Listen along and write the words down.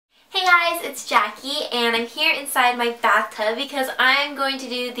guys, it's Jackie and I'm here inside my bathtub because I'm going to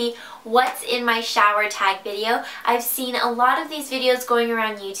do the what's in my shower tag video. I've seen a lot of these videos going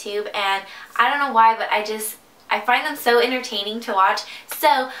around YouTube and I don't know why, but I find them so entertaining to watch. So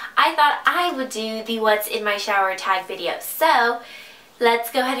I thought I would do the what's in my shower tag video. So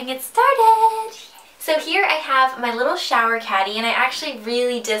let's go ahead and get started. So here I have my little shower caddy, and I actually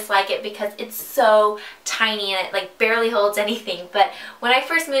really dislike it because it's so tiny and it like barely holds anything. But when I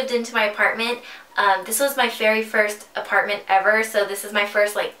first moved into my apartment, this was my very first apartment ever, so this is my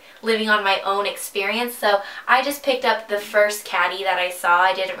first like living on my own experience. So I just picked up the first caddy that I saw.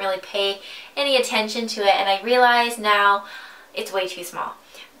 I didn't really pay any attention to it, and I realize now it's way too small.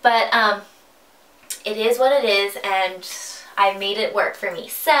 But it is what it is, and I made it work for me.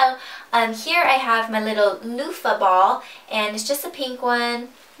 So here I have my little loofah ball, and it's just a pink one.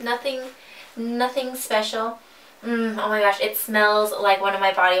 Nothing special. Oh my gosh, it smells like one of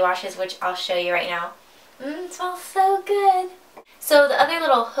my body washes, which I'll show you right now. It smells so good. So the other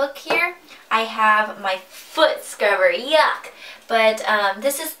little hook here, I have my foot scrubber. Yuck! But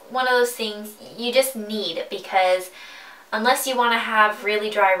this is one of those things you just need because unless you want to have really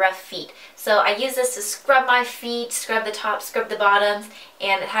dry, rough feet. So I use this to scrub my feet, scrub the top, scrub the bottoms,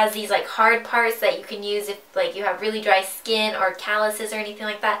 and it has these like hard parts that you can use if like you have really dry skin or calluses or anything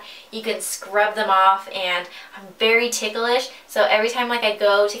like that. You can scrub them off, and I'm very ticklish. So every time like I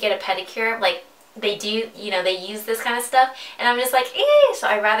go to get a pedicure, like they do, you know, they use this kind of stuff, and I'm just like, eh! So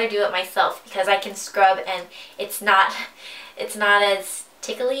I'd rather do it myself because I can scrub and it's not as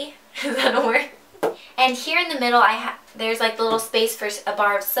tickly. Is that a word? And here in the middle there's like the little space for a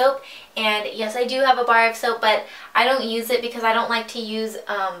bar of soap, and yes, I do have a bar of soap, but I don't use it because I don't like to use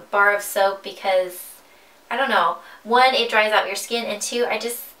bar of soap because I don't know, one, it dries out your skin, and two, I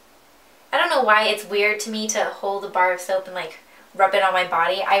don't know why it's weird to me to hold a bar of soap and like rub it on my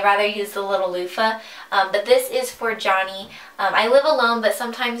body. I rather use the little loofah, but this is for Johnny. I live alone, but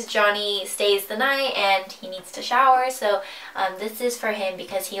sometimes Johnny stays the night and he needs to shower, so this is for him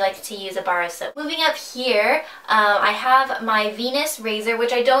because he likes to use a bar of soap. Moving up here, I have my Venus razor,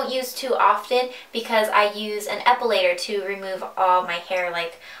 which I don't use too often because I use an epilator to remove all my hair,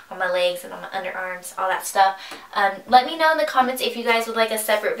 like on my legs and on my underarms, all that stuff. Let me know in the comments if you guys would like a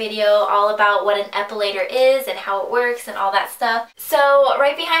separate video all about what an epilator is and how it works and all that stuff. So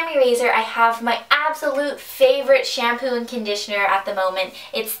right behind my razor, I have my absolute favorite shampoo and conditioner at the moment.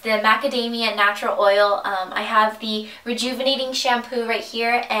 It's the macadamia natural oil. I have the rejuvenating shampoo right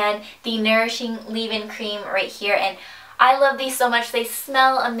here and the nourishing leave-in cream right here, and I love these so much. They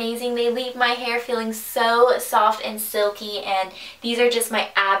smell amazing. They leave my hair feeling so soft and silky, and these are just my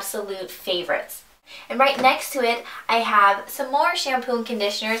absolute favorites. And right next to it, I have some more shampoo and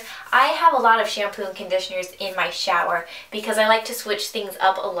conditioners. I have a lot of shampoo and conditioners in my shower because I like to switch things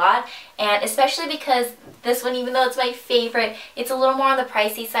up a lot, and especially because this one, even though it's my favorite, it's a little more on the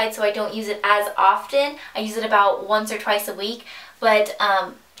pricey side, so I don't use it as often. I use it about once or twice a week, but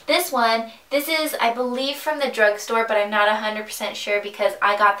this is, I believe, from the drugstore, but I'm not 100% sure because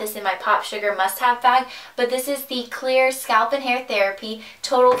I got this in my Pop Sugar must-have bag. But this is the Clear Scalp and Hair Therapy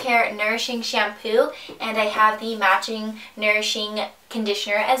Total Care Nourishing Shampoo, and I have the matching nourishing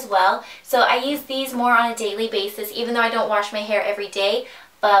conditioner as well. So I use these more on a daily basis, even though I don't wash my hair every day.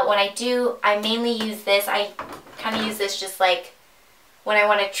 But when I do, I mainly use this. I kind of use this just like when I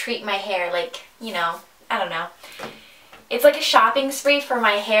want to treat my hair, like, you know, I don't know. It's like a shopping spree for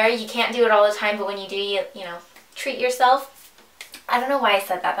my hair. You can't do it all the time, but when you do, you know, treat yourself. I don't know why I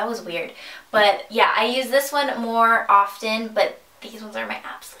said that. That was weird. But yeah, I use this one more often, but these ones are my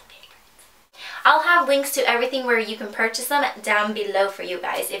absolute favorites. I'll have links to everything where you can purchase them down below for you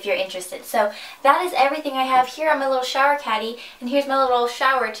guys if you're interested. So that is everything I have here on my little shower caddy, and here's my little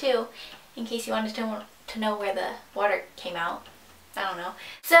shower too, in case you wanted to know where the water came out. I don't know.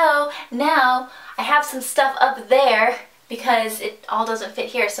 So now I have some stuff up there because it all doesn't fit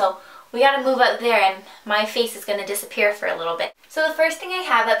here, so we gotta move up there and my face is gonna disappear for a little bit. So the first thing I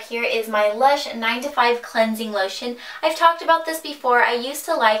have up here is my Lush 9 to 5 Cleansing Lotion. I've talked about this before. I used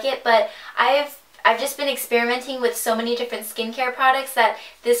to like it, but I've just been experimenting with so many different skincare products that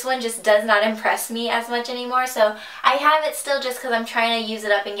this one just does not impress me as much anymore. So I have it still just because I'm trying to use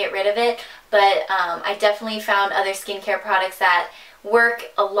it up and get rid of it, but I definitely found other skincare products that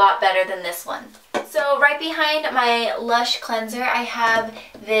work a lot better than this one. So right behind my Lush cleanser, I have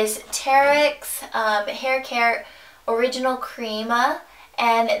this Terrex Hair Care Original Crema,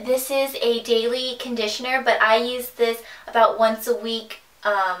 and this is a daily conditioner, but I use this about once a week,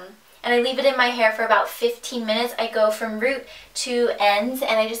 and I leave it in my hair for about 15 minutes. I go from root to ends,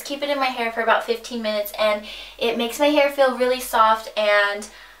 and I just keep it in my hair for about 15 minutes, and it makes my hair feel really soft, and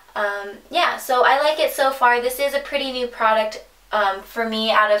yeah, so I like it so far. This is a pretty new product for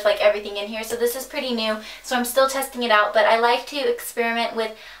me out of like everything in here, so this is pretty new, so I'm still testing it out, but I like to experiment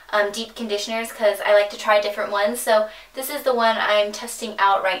with deep conditioners because I like to try different ones, so this is the one I'm testing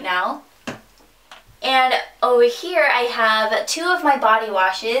out right now. And over here I have two of my body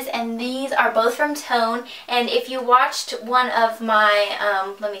washes, and these are both from Tone, and if you watched one of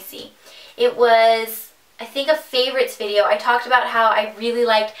my, let me see, it was, I think, a favorites video. I talked about how I really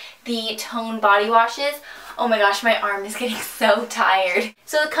liked the Tone body washes. Oh my gosh, my arm is getting so tired.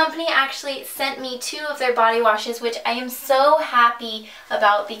 So the company actually sent me two of their body washes, which I am so happy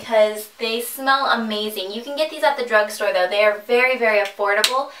about because they smell amazing. You can get these at the drugstore though. They are very, very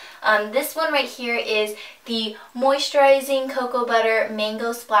affordable. This one right here is the Moisturizing Cocoa Butter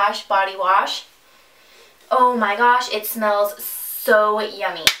Mango Splash Body Wash. Oh my gosh, it smells so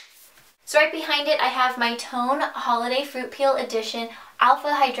yummy. So right behind it I have my Tone Holiday Fruit Peel Edition Alpha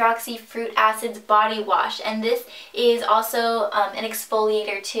Hydroxy Fruit Acids Body Wash, and this is also an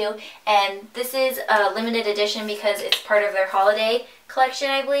exfoliator too, and this is a limited edition because it's part of their holiday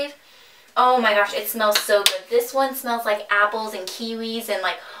collection, I believe. Oh my gosh, it smells so good. This one smells like apples and kiwis and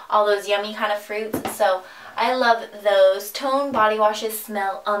like all those yummy kind of fruits, so I love those. Tone body washes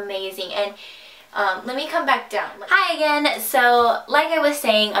smell amazing, and let me come back down. Hi again. So like I was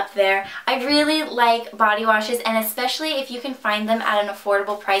saying up there, I really like body washes, and especially if you can find them at an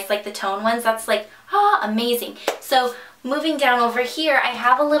affordable price like the Tone ones, that's like, amazing. So moving down over here, I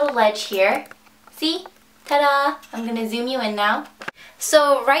have a little ledge here. See? Ta-da! I'm gonna zoom you in now.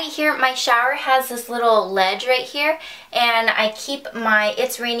 So right here, my shower has this little ledge right here, and I keep my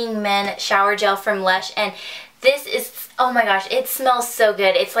It's Raining Men shower gel from Lush, and this is, oh my gosh, it smells so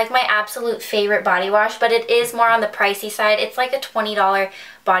good. It's like my absolute favorite body wash, but it is more on the pricey side. It's like a $20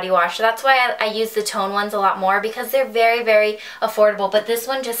 body wash. So that's why I use the Tone ones a lot more, because they're very, very affordable. But this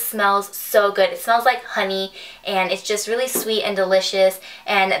one just smells so good. It smells like honey, and it's just really sweet and delicious.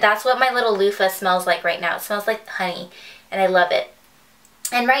 And that's what my little loofah smells like right now. It smells like honey, and I love it.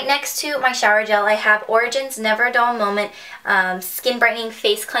 And right next to my shower gel, I have Origin's Never a Dull Moment Skin Brightening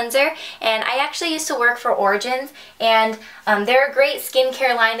Face Cleanser. And I actually used to work for Origins, and they're a great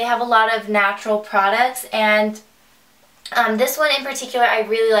skincare line. They have a lot of natural products, and this one in particular I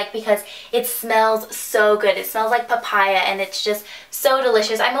really like because it smells so good. It smells like papaya, and it's just so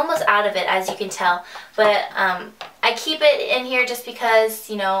delicious. I'm almost out of it, as you can tell, but I keep it in here just because,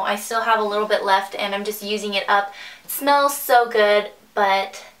 you know, I still have a little bit left and I'm just using it up. It smells so good.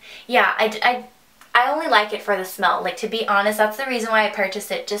 But yeah, I only like it for the smell. Like, to be honest, that's the reason why I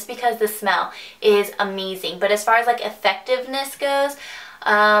purchased it, just because the smell is amazing. But as far as like effectiveness goes,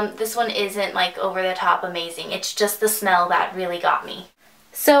 this one isn't like over the top amazing. It's just the smell that really got me.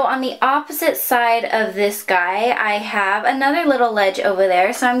 So on the opposite side of this guy, I have another little ledge over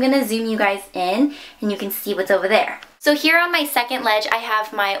there. So I'm going to zoom you guys in and you can see what's over there. So here on my second ledge, I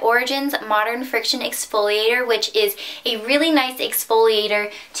have my Origins Modern Friction Exfoliator, which is a really nice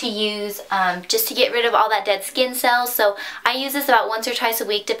exfoliator to use just to get rid of all that dead skin cells. So I use this about once or twice a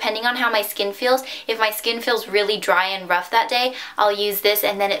week, depending on how my skin feels. If my skin feels really dry and rough that day, I'll use this,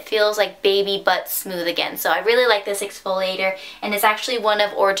 and then it feels like baby butt smooth again. So I really like this exfoliator, and it's actually one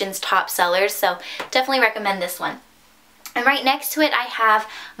of Origins' top sellers, so definitely recommend this one. And right next to it, I have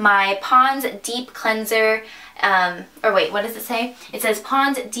my Pond's Deep Cleanser, or wait, what does it say? It says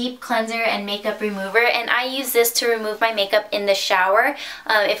Pond's Deep Cleanser and Makeup Remover, and I use this to remove my makeup in the shower.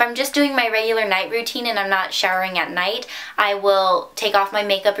 If I'm just doing my regular night routine and I'm not showering at night, I will take off my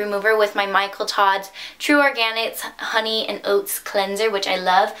makeup remover with my Michael Todd's True Organics Honey and Oats Cleanser, which I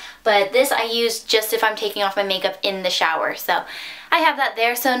love, but this I use just if I'm taking off my makeup in the shower. So I have that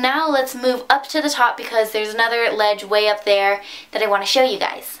there. So now let's move up to the top because there's another ledge way up there that I want to show you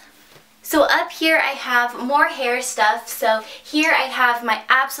guys. So up here I have more hair stuff. So here I have my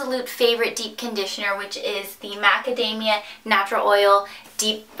absolute favorite deep conditioner, which is the Macadamia Natural Oil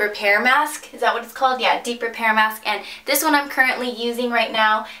Deep Repair Mask. Is that what it's called? Yeah, Deep Repair Mask. And this one I'm currently using right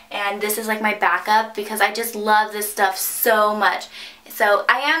now, and this is like my backup because I just love this stuff so much. So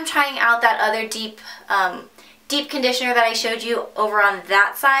I am trying out that other deep conditioner that I showed you over on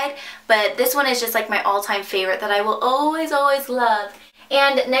that side, but this one is just like my all-time favorite that I will always, always love.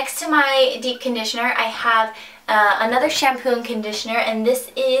 And next to my deep conditioner, I have another shampoo and conditioner, and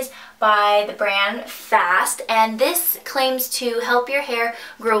this is by the brand Fast, and this claims to help your hair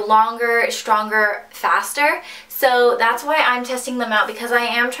grow longer, stronger, faster. So that's why I'm testing them out, because I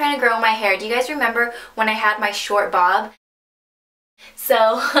am trying to grow my hair. Do you guys remember when I had my short bob? So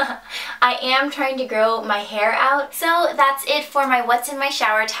I am trying to grow my hair out. So that's it for my what's in my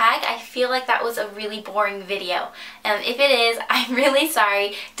shower tag. I feel like that was a really boring video. If it is, I'm really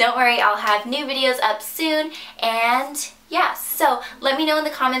sorry. Don't worry, I'll have new videos up soon. And yeah, so let me know in the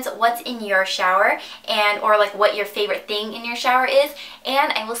comments what's in your shower or like what your favorite thing in your shower is.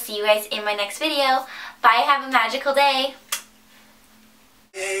 And I will see you guys in my next video. Bye, have a magical day.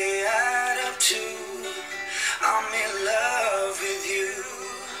 I'm in love.